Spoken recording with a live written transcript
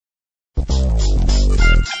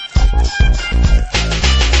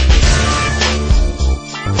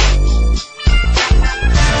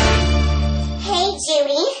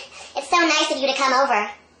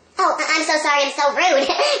You're so rude.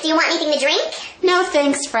 Do you want anything to drink? No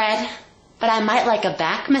thanks, Fred. But I might like a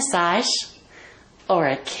back massage. Or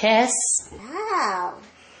a kiss. Oh.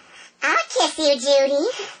 I'll kiss you, Judy.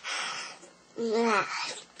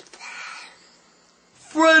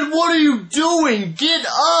 Fred, what are you doing? Get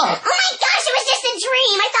up! Oh my gosh, it was just a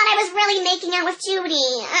dream. I thought I was really making out with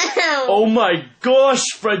Judy. Oh my gosh,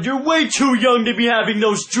 Fred, you're way too young to be having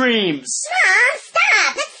those dreams.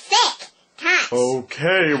 Stop. That's sick. Cut.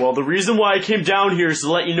 Okay, well, the reason why I came down here is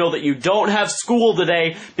to let you know that you don't have school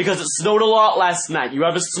today because it snowed a lot last night. You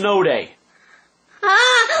have a snow day.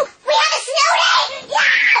 Oh, we have a snow day!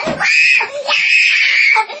 Yeah!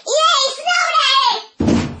 Yeah! Yay, snow day!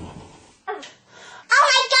 Oh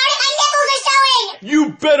my god, my nipples are showing! You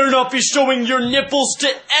better not be showing your nipples to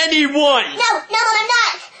anyone! No, Mom, I'm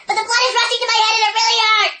not. But the blood is rushing to my head and it really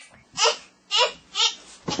hurts.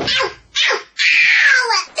 Ow!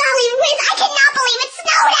 Golly whiz, I cannot believe it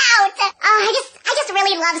snowed out! I just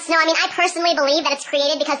really love snow. I mean, I personally believe that it's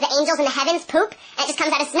created because the angels in the heavens poop and it just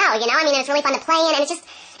comes out of snow, you know? I mean, it's really fun to play in and it's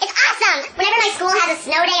awesome! Whenever my school has a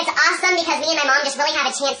snow day, it's awesome because me and my mom just really have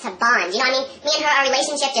a chance to bond. You know what I mean? Me and her, our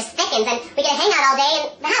relationship just thickens and we get to hang out all day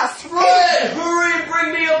in the house. Fred, hurry and bring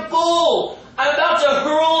me a bowl! I'm about to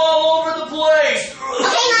hurl all over the place!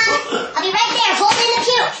 Okay, Mom. I'll be right there, holding the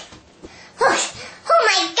puke. Oh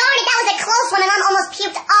my darn it, that was a close one. My mom almost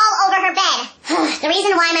puked all over her bed. The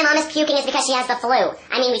reason why my mom is puking is because she has the flu.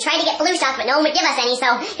 I mean, we tried to get flu shots, but no one would give us any, so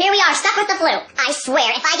here we are, stuck with the flu. I swear,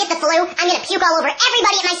 if I get the flu, I'm gonna puke all over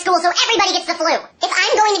everybody at my school so everybody gets the flu. If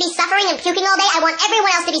I'm going to be suffering and puking all day, I want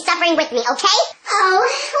everyone else to be suffering with me, okay? Oh,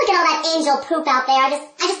 look at all that angel poop out there.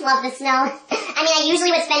 I just love the snow. I mean, I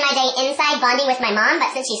usually would spend my day inside bonding with my mom,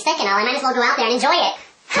 but since she's sick and all, I might as well go out there and enjoy it.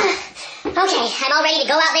 Okay, I'm all ready to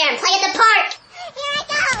go out there and play at the park. Here I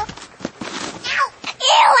go. Ow.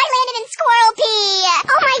 Ew, I landed in squirrel pee.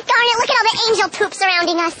 Oh my darn it, look at all the angel poop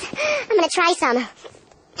surrounding us. I'm gonna try some.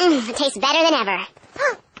 It tastes better than ever.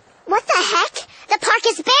 What the heck? The park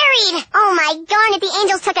is buried. Oh my darn it, the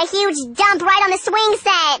angels took a huge dump right on the swing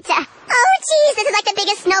set. Oh jeez, this is like the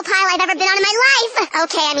biggest snow pile I've ever been on in my life.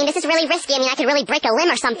 Okay, I mean, this is really risky. I mean, I could really break a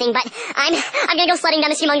limb or something, but I'm gonna go sledding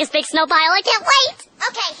down this humongous big snow pile. I can't wait.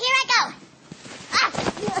 Okay, here I go.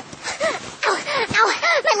 Ow,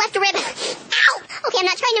 my left rib. Ow. Okay, I'm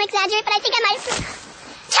not trying to exaggerate, but I think I might have...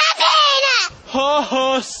 Kevin! Ha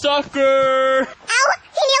ha, sucker! Ow,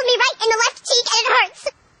 he nailed me right in the left cheek and it hurts.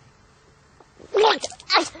 Oh my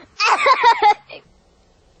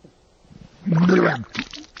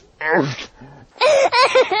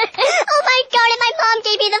god, my mom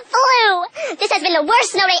gave me the flu! This has been the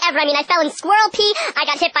worst snow day ever. I mean, I fell in squirrel pee, I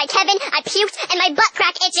got hit by Kevin, I puked, and my butt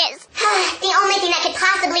crack itches. The only thing that could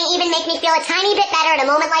possibly even make me feel a tiny bit better at a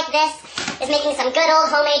moment like this is making some good old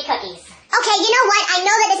homemade cookies. Okay, you know what? I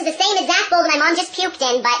know that this is the same exact bowl that my mom just puked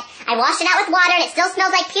in, but I washed it out with water and it still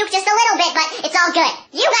smells like puke just a little bit, but it's all good.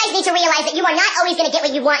 You guys need to realize that you are not always going to get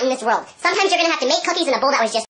what you want in this world. Sometimes you're going to have to make cookies in a bowl that was just